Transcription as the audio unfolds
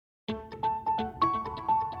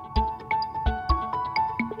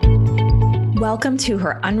Welcome to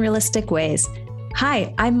Her Unrealistic Ways.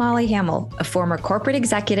 Hi, I'm Molly Hamill, a former corporate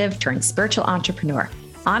executive turned spiritual entrepreneur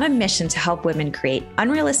on a mission to help women create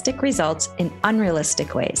unrealistic results in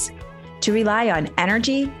unrealistic ways, to rely on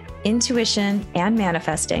energy, intuition, and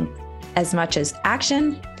manifesting as much as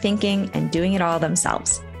action, thinking, and doing it all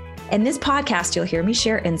themselves. In this podcast, you'll hear me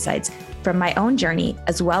share insights from my own journey,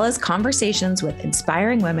 as well as conversations with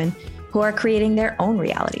inspiring women who are creating their own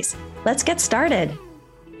realities. Let's get started.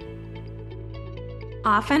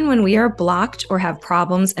 Often when we are blocked or have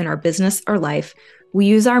problems in our business or life, we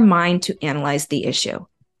use our mind to analyze the issue.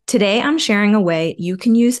 Today, I'm sharing a way you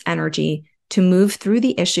can use energy to move through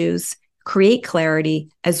the issues, create clarity,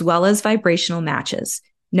 as well as vibrational matches.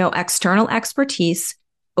 No external expertise,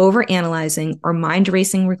 overanalyzing, or mind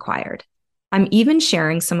racing required. I'm even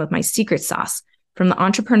sharing some of my secret sauce from the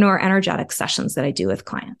entrepreneur energetic sessions that I do with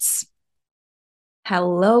clients.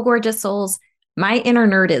 Hello, gorgeous souls. My inner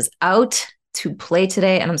nerd is out to play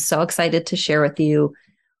today, and I'm so excited to share with you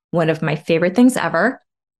one of my favorite things ever.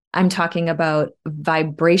 I'm talking about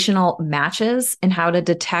vibrational matches and how to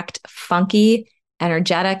detect funky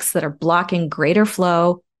energetics that are blocking greater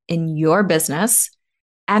flow in your business.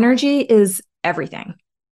 Energy is everything.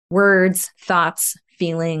 Words, thoughts,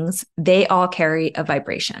 feelings, they all carry a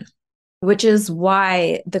vibration, which is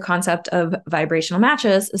why the concept of vibrational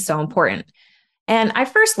matches is so important. And I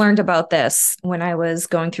first learned about this when I was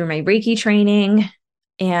going through my Reiki training,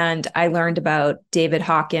 and I learned about David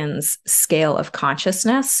Hawkins' scale of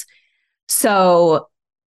consciousness. So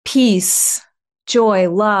peace, joy,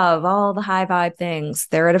 love, all the high vibe things,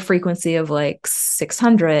 they're at a frequency of like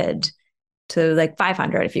 600 to like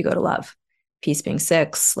 500 if you go to love. Peace being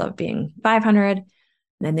 6, love being 500.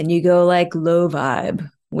 And then you go like low vibe,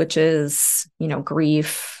 which is,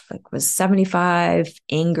 grief, like was 75,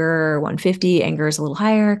 anger, 150. Anger is a little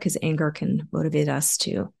higher because anger can motivate us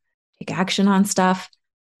to take action on stuff.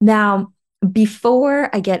 Now,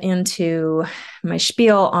 before I get into my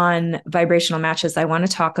spiel on vibrational matches, I want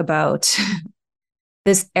to talk about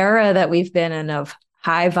this era that we've been in of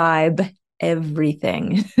high vibe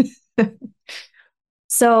everything.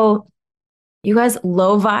 So you guys,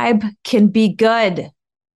 low vibe can be good.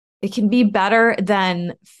 It can be better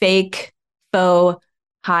than fake, faux,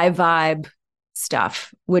 high vibe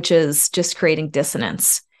stuff, which is just creating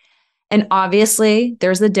dissonance. And obviously,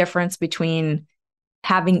 there's a difference between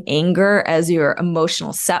having anger as your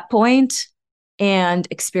emotional set point and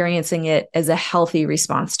experiencing it as a healthy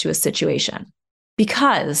response to a situation.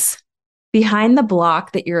 Because behind the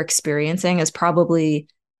block that you're experiencing is probably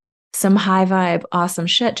some high vibe, awesome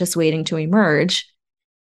shit just waiting to emerge.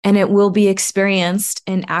 And it will be experienced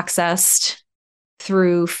and accessed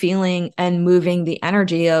through feeling and moving the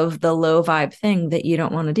energy of the low vibe thing that you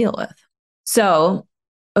don't want to deal with. So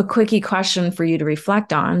a quickie question for you to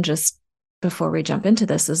reflect on just before we jump into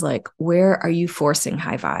this is like, where are you forcing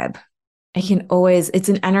high vibe? It's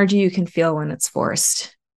an energy you can feel when it's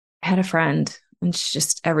forced. I had a friend and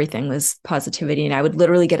everything was positivity. And I would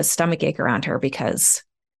literally get a stomach ache around her because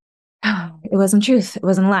it wasn't truth. It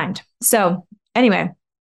wasn't aligned. So anyway,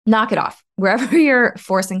 knock it off. Wherever you're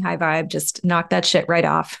forcing high vibe, just knock that shit right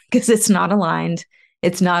off because it's not aligned.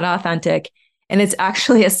 It's not authentic. And it's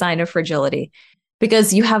actually a sign of fragility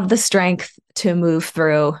because you have the strength to move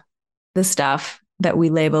through the stuff that we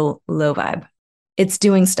label low vibe. It's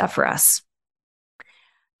doing stuff for us.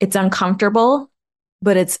 It's uncomfortable,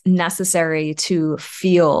 but it's necessary to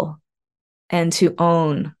feel and to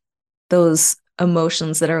own those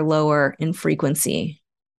emotions that are lower in frequency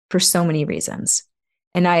for so many reasons.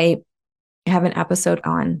 And I have an episode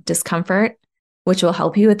on discomfort, which will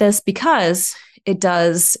help you with this because it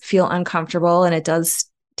does feel uncomfortable and it does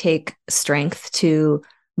take strength to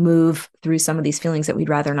move through some of these feelings that we'd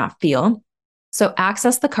rather not feel. So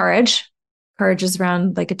access the courage. Courage is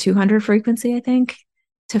around like a 200 frequency, I think,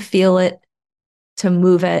 to feel it, to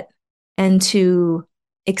move it, and to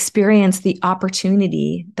experience the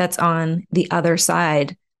opportunity that's on the other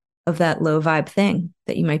side of that low vibe thing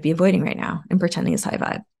that you might be avoiding right now and pretending is high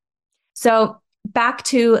vibe. So back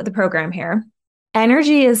to the program here.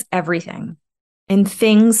 Energy is everything, and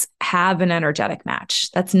things have an energetic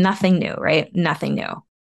match. That's nothing new, right? Nothing new.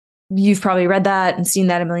 You've probably read that and seen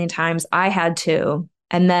that a million times. I had to.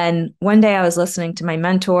 And then one day I was listening to my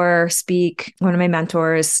mentor speak, one of my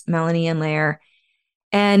mentors, Melanie and Lair,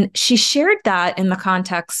 and she shared that in the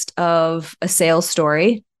context of a sales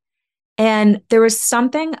story. And there was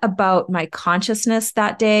something about my consciousness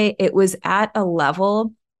that day. It was at a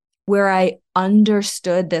level where I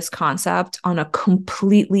understood this concept on a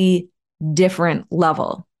completely different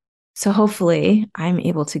level. So hopefully I'm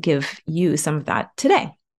able to give you some of that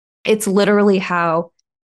today. It's literally how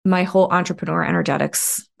my whole entrepreneur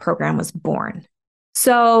energetics program was born.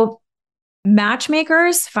 So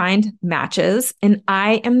matchmakers find matches, and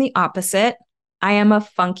I am the opposite. I am a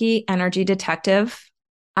funky energy detective.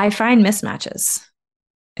 I find mismatches,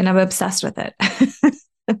 and I'm obsessed with it.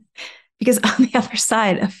 Because on the other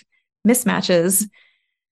side of mismatches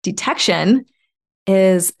detection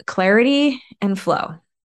is clarity and flow.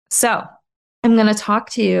 So I'm going to talk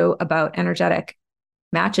to you about energetic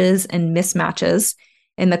matches and mismatches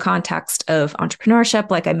in the context of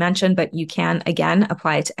entrepreneurship, like I mentioned, but you can, again,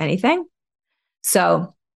 apply it to anything.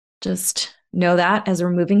 So just know that as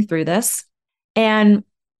we're moving through this. And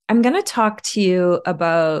I'm going to talk to you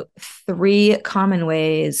about 3 common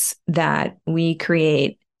ways that we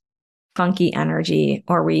create funky energy,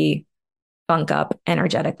 or we funk up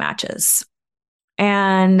energetic matches.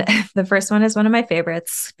 And the first one is one of my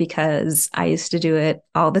favorites because I used to do it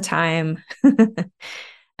all the time.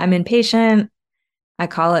 I'm impatient. I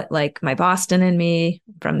call it like my Boston in me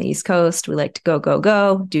from the East Coast. We like to go, go,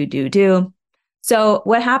 go, do, do, do. So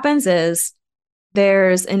what happens is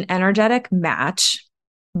there's an energetic match,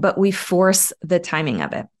 but we force the timing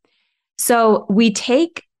of it. So we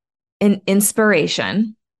take an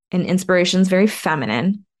inspiration, and inspiration is very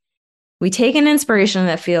feminine. We take an inspiration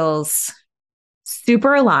that feels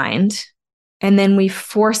super aligned, and then we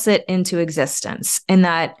force it into existence. And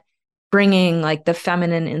that bringing like the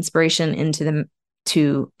feminine inspiration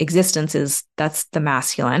to existence that's the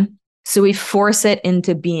masculine. So we force it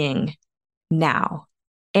into being now.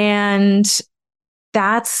 And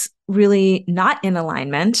that's really not in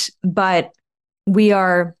alignment, but we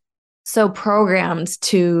are so programmed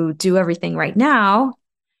to do everything right now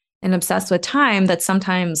and obsessed with time that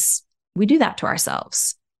sometimes we do that to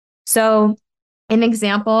ourselves. So an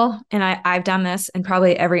example, and I've done this, and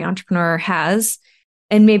probably every entrepreneur has,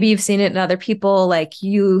 and maybe you've seen it in other people, like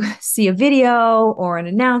you see a video or an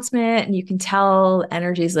announcement and you can tell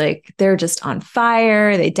energy's like, they're just on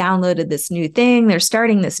fire. They downloaded this new thing. They're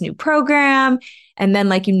starting this new program. And then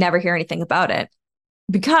like you never hear anything about it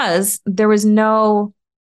because there was no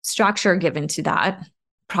structure given to that.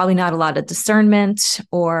 Probably not a lot of discernment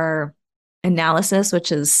or analysis,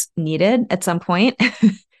 which is needed at some point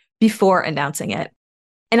before announcing it.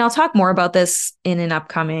 And I'll talk more about this in an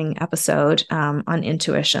upcoming episode on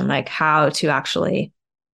intuition, like how to actually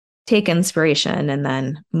take inspiration and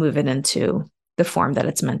then move it into the form that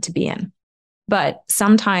it's meant to be in. But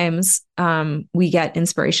sometimes we get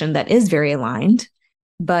inspiration that is very aligned,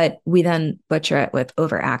 but we then butcher it with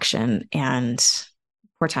overaction and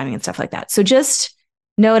poor timing and stuff like that. So just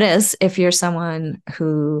notice if you're someone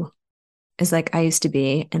who is like I used to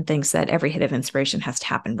be and thinks that every hit of inspiration has to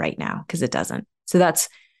happen right now, because it doesn't. So that's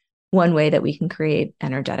one way that we can create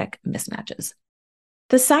energetic mismatches.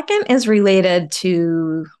 The second is related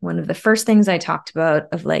to one of the first things I talked about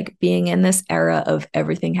of like being in this era of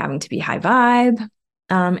everything having to be high vibe.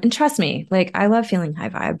 And trust me, like I love feeling high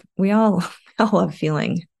vibe. We all love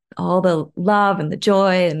feeling all the love and the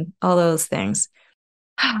joy and all those things.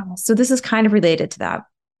 So this is kind of related to that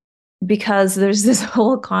because there's this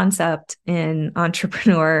whole concept in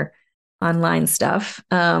entrepreneur online stuff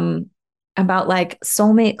about like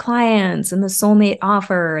soulmate clients and the soulmate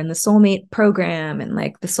offer and the soulmate program and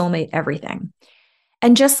like the soulmate everything.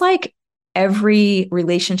 And just like every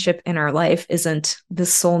relationship in our life isn't the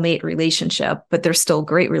soulmate relationship, but there's still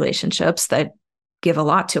great relationships that give a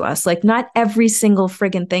lot to us. Like not every single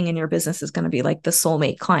friggin' thing in your business is going to be like the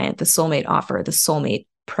soulmate client, the soulmate offer, the soulmate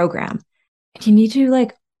program. You need to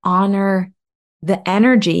like honor the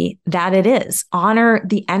energy that it is, honor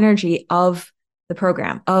the energy of the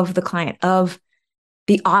program, of the client, of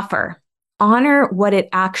the offer. Honor what it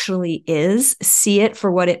actually is, see it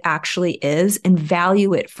for what it actually is, and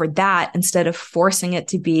value it for that instead of forcing it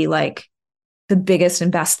to be like the biggest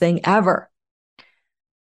and best thing ever.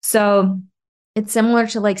 So it's similar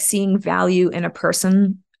to like seeing value in a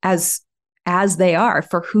person as they are,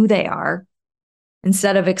 for who they are,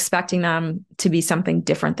 instead of expecting them to be something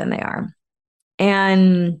different than they are.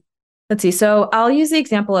 And let's see. So I'll use the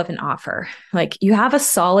example of an offer. Like you have a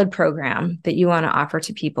solid program that you want to offer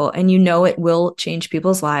to people, and you know it will change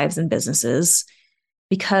people's lives and businesses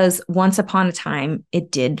because once upon a time,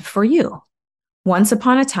 it did for you. Once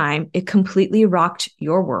upon a time, it completely rocked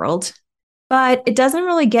your world, but it doesn't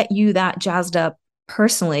really get you that jazzed up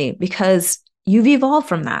personally because you've evolved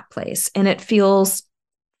from that place and it feels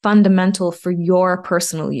fundamental for your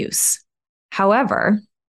personal use. However,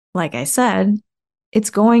 like I said, it's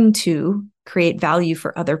going to create value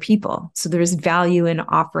for other people. So there's value in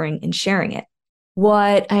offering and sharing it.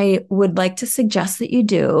 What I would like to suggest that you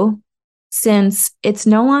do Since it's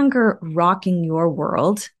no longer rocking your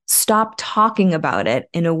world, stop talking about it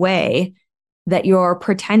in a way that you're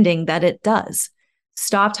pretending that it does.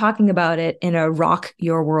 Stop talking about it in a rock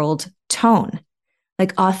your world tone.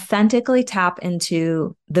 Like authentically tap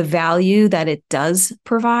into the value that it does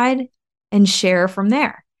provide and share from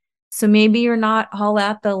there. So maybe you're not all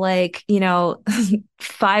at the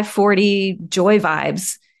 540 joy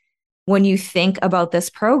vibes when you think about this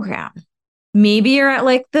program. Maybe you're at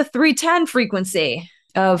like the 310 frequency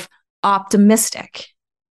of optimistic.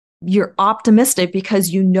 You're optimistic because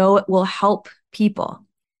you know it will help people.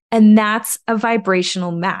 And that's a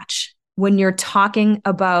vibrational match. When you're talking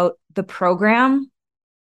about the program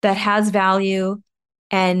that has value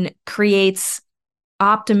and creates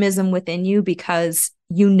optimism within you because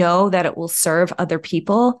you know that it will serve other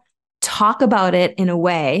people, talk about it in a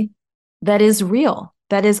way that is real,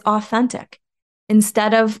 that is authentic.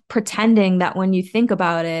 Instead of pretending that when you think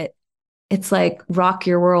about it, it's like rock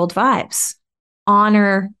your world vibes.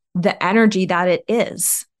 Honor the energy that it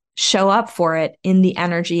is. Show up for it in the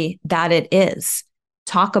energy that it is.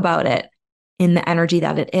 Talk about it in the energy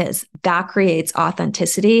that it is. That creates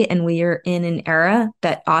authenticity. And we are in an era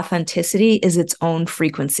that authenticity is its own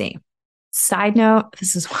frequency. Side note,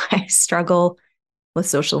 this is why I struggle with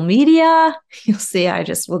social media. You'll see I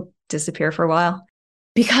just will disappear for a while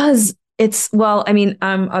because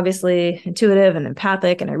I'm obviously intuitive and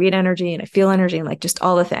empathic and I read energy and I feel energy and like just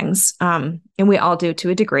all the things. And we all do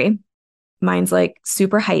to a degree. Mine's like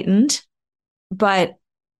super heightened, but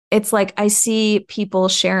it's like I see people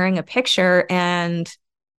sharing a picture and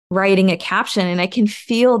writing a caption and I can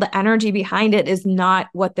feel the energy behind it is not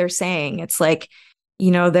what they're saying. It's like,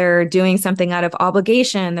 they're doing something out of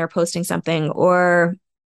obligation, they're posting something, or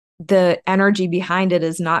the energy behind it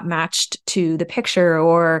is not matched to the picture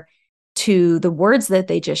or to the words that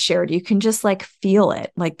they just shared. You can just like feel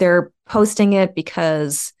it. Like they're posting it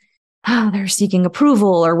because they're seeking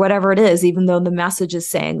approval or whatever it is, even though the message is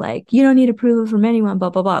saying like, you don't need approval from anyone, blah,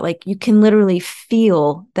 blah, blah. Like you can literally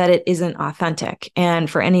feel that it isn't authentic. And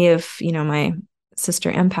for any of, my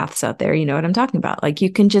sister empaths out there, you know what I'm talking about. Like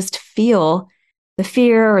you can just feel the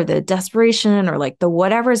fear or the desperation or like the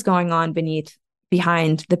whatever is going on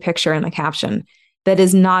behind the picture and the caption that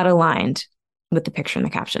is not aligned with the picture and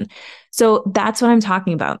the caption. So that's what I'm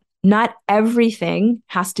talking about. Not everything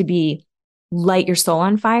has to be light your soul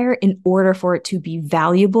on fire in order for it to be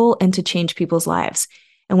valuable and to change people's lives.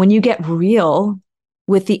 And when you get real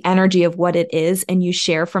with the energy of what it is and you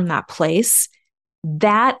share from that place,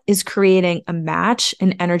 that is creating a match,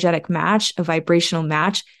 an energetic match, a vibrational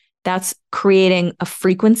match that's creating a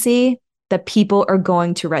frequency that people are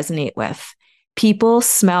going to resonate with. People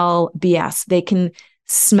smell BS. They can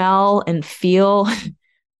smell and feel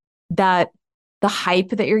that the hype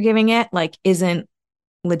that you're giving it like isn't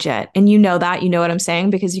legit. And you know what I'm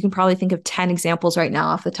saying, because you can probably think of 10 examples right now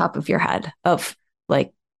off the top of your head of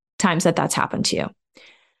like times that that's happened to you.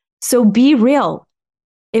 So be real.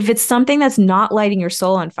 If it's something that's not lighting your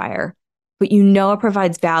soul on fire, but it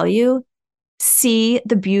provides value, see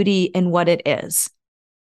the beauty in what it is.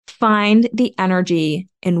 Find the energy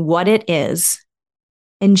in what it is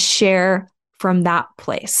and share from that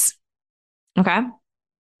place. Okay?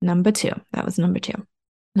 Number 2. That was number 2.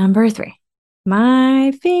 Number 3.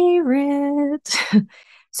 My favorite.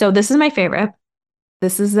 So this is my favorite.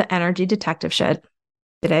 This is the energy detective shit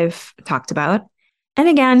that I've talked about. And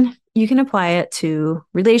again, you can apply it to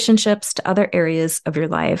relationships, to other areas of your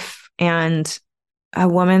life. And a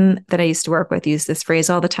woman that I used to work with used this phrase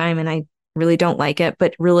all the time, and I really don't like it,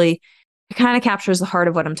 but really it kind of captures the heart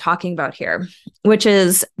of what I'm talking about here, which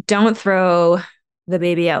is don't throw the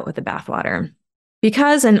baby out with the bathwater.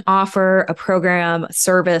 Because an offer, a program, a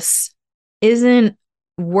service isn't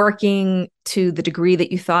working to the degree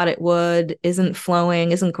that you thought it would, isn't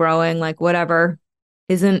flowing, isn't growing, like whatever,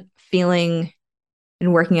 isn't feeling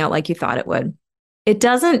and working out like you thought it would, it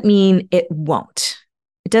doesn't mean it won't.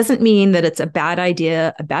 It doesn't mean that it's a bad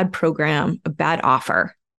idea, a bad program, a bad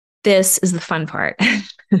offer. This is the fun part.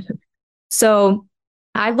 So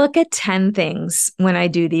I look at 10 things when I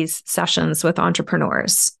do these sessions with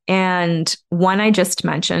entrepreneurs. And one I just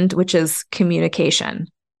mentioned, which is communication.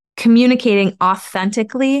 Communicating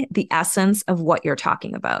authentically the essence of what you're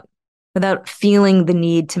talking about without feeling the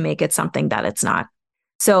need to make it something that it's not.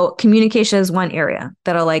 So communication is one area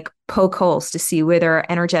that I'll like poke holes to see where there are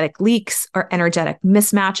energetic leaks or energetic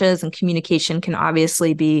mismatches. And communication can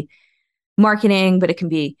obviously be marketing, but it can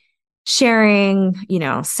be sharing,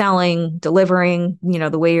 selling, delivering,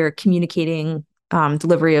 the way you're communicating,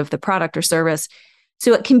 delivery of the product or service.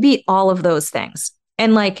 So it can be all of those things.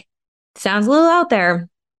 And like, sounds a little out there,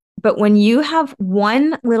 But when you have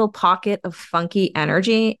one little pocket of funky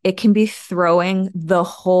energy, it can be throwing the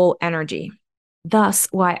whole energy. Thus,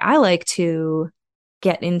 why I like to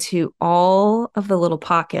get into all of the little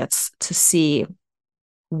pockets to see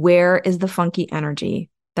where is the funky energy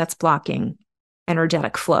that's blocking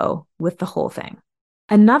energetic flow with the whole thing.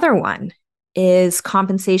 Another one is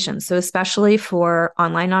compensation. So, especially for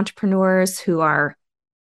online entrepreneurs who are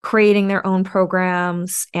creating their own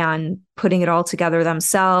programs and putting it all together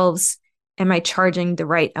themselves, am I charging the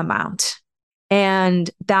right amount? And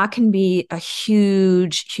that can be a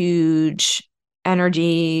huge, huge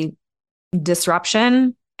energy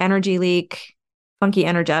disruption, energy leak, funky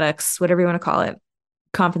energetics, whatever you want to call it.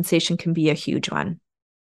 Compensation can be a huge one.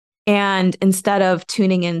 And instead of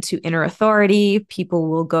tuning into inner authority, people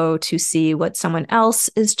will go to see what someone else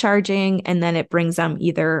is charging, and then it brings them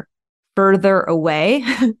either further away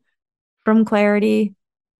from clarity,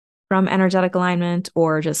 from energetic alignment,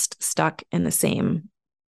 or just stuck in the same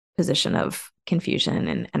position of confusion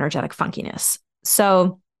and energetic funkiness.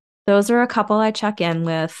 So those are a couple I check in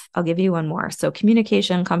with. I'll give you one more. So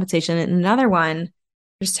communication, compensation, and another one,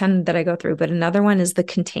 there's 10 that I go through, but another one is the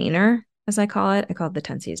container, as I call it. I call it the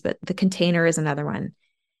 10 C's, but the container is another one.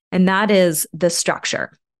 And that is the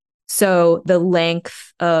structure. So the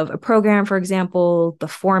length of a program, for example, the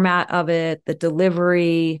format of it, the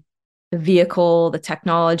delivery, the vehicle, the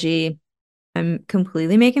technology. I'm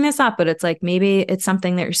completely making this up, but it's like maybe it's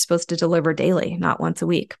something that you're supposed to deliver daily, not once a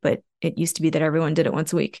week, but it used to be that everyone did it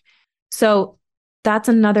once a week. So that's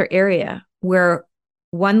another area where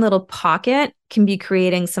one little pocket can be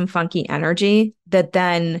creating some funky energy that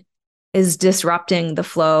then is disrupting the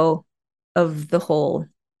flow of the whole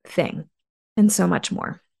thing and so much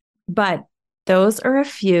more. But those are a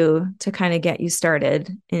few to kind of get you started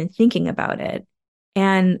in thinking about it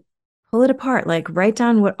and pull it apart. Like write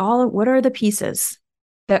down what are the pieces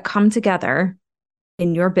that come together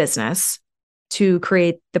in your business to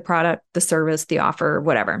create the product, the service, the offer,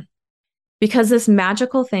 whatever. Because this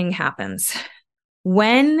magical thing happens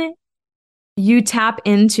when you tap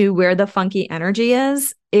into where the funky energy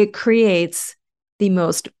is, it creates the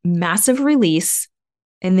most massive release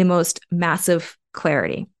and the most massive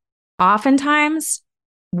clarity. Oftentimes,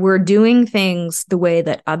 we're doing things the way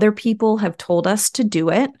that other people have told us to do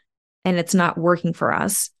it, and it's not working for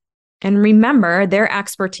us. And remember, their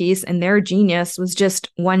expertise and their genius was just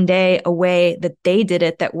one day a way that they did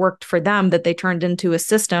it that worked for them, that they turned into a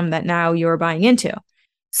system that now you're buying into.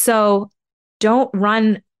 So don't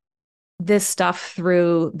run this stuff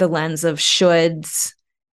through the lens of shoulds,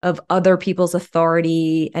 of other people's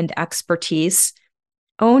authority and expertise.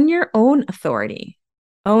 Own your own authority.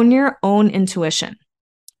 Own your own intuition.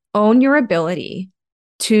 Own your ability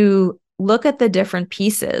to look at the different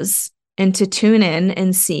pieces and to tune in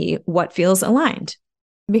and see what feels aligned.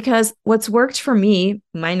 Because what's worked for me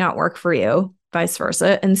might not work for you, vice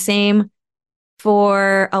versa. And same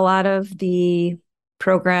for a lot of the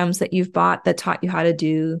programs that you've bought that taught you how to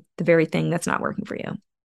do the very thing that's not working for you,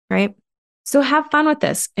 right? So have fun with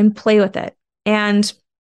this and play with it. And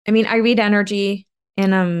I mean, I read energy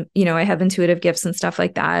and I have intuitive gifts and stuff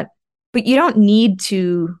like that, but you don't need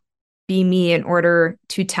to be me in order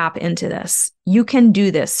to tap into this. You can do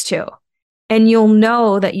this too. And you'll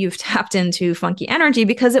know that you've tapped into funky energy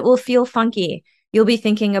because it will feel funky. You'll be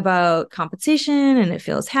thinking about compensation and it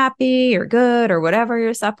feels happy or good or whatever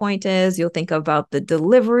your set point is. You'll think about the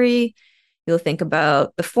delivery. You'll think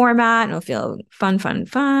about the format and it'll feel fun, fun,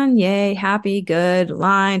 fun. Yay, happy, good,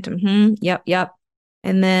 aligned. Yep.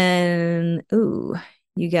 And then,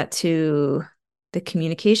 you get to the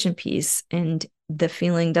communication piece and the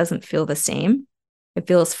feeling doesn't feel the same. It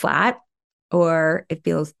feels flat or it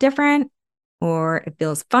feels different or it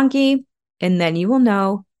feels funky. And then you will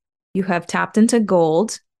know you have tapped into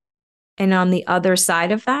gold. And on the other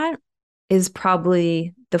side of that is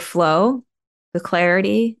probably the flow, the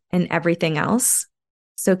clarity, and everything else.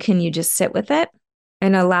 So can you just sit with it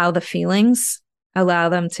and allow the feelings, allow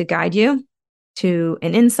them to guide you to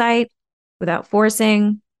an insight without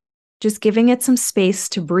forcing, just giving it some space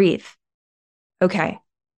to breathe. Okay,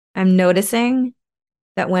 I'm noticing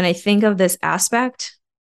that when I think of this aspect,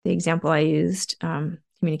 the example I used,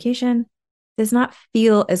 communication, does not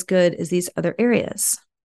feel as good as these other areas.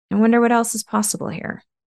 I wonder what else is possible here.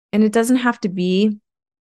 And it doesn't have to be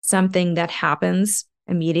something that happens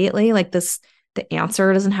immediately. Like this, the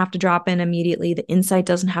answer doesn't have to drop in immediately. The insight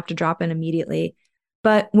doesn't have to drop in immediately.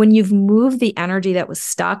 But when you've moved the energy that was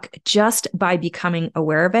stuck just by becoming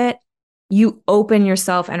aware of it, you open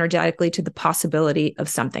yourself energetically to the possibility of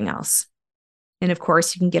something else. And of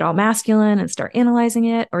course, you can get all masculine and start analyzing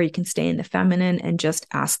it, or you can stay in the feminine and just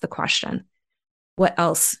ask the question. What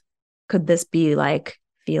else could this be like,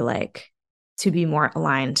 feel like, to be more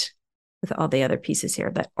aligned with all the other pieces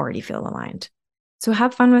here that already feel aligned? So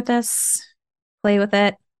have fun with this, play with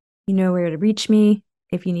it. You know where to reach me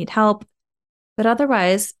if you need help. But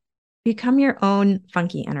otherwise, become your own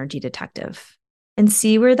funky energy detective and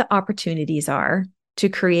see where the opportunities are to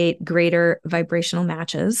create greater vibrational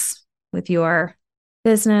matches with your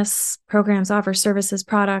business, programs, offers, services,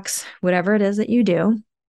 products, whatever it is that you do,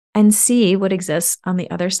 and see what exists on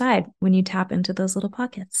the other side when you tap into those little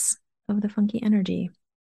pockets of the funky energy.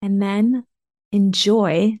 And then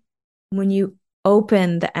enjoy when you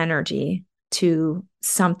open the energy to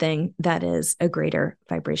something that is a greater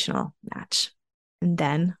vibrational match. And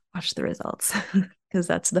then watch the results, because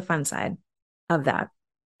that's the fun side of that.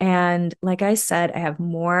 And like I said, I have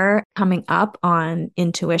more coming up on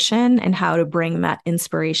intuition and how to bring that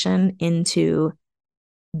inspiration into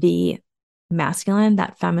the masculine,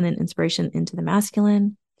 that feminine inspiration into the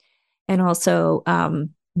masculine. And also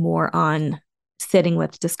more on sitting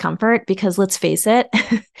with discomfort, because let's face it,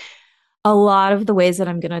 a lot of the ways that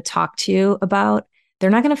I'm going to talk to you about, they're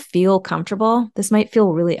not going to feel comfortable. This might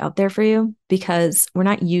feel really out there for you because we're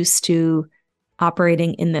not used to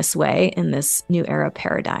operating in this way in this new era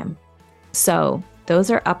paradigm. So those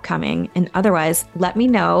are upcoming. And otherwise, let me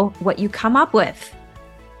know what you come up with,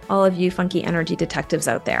 all of you funky energy detectives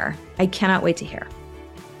out there. I cannot wait to hear.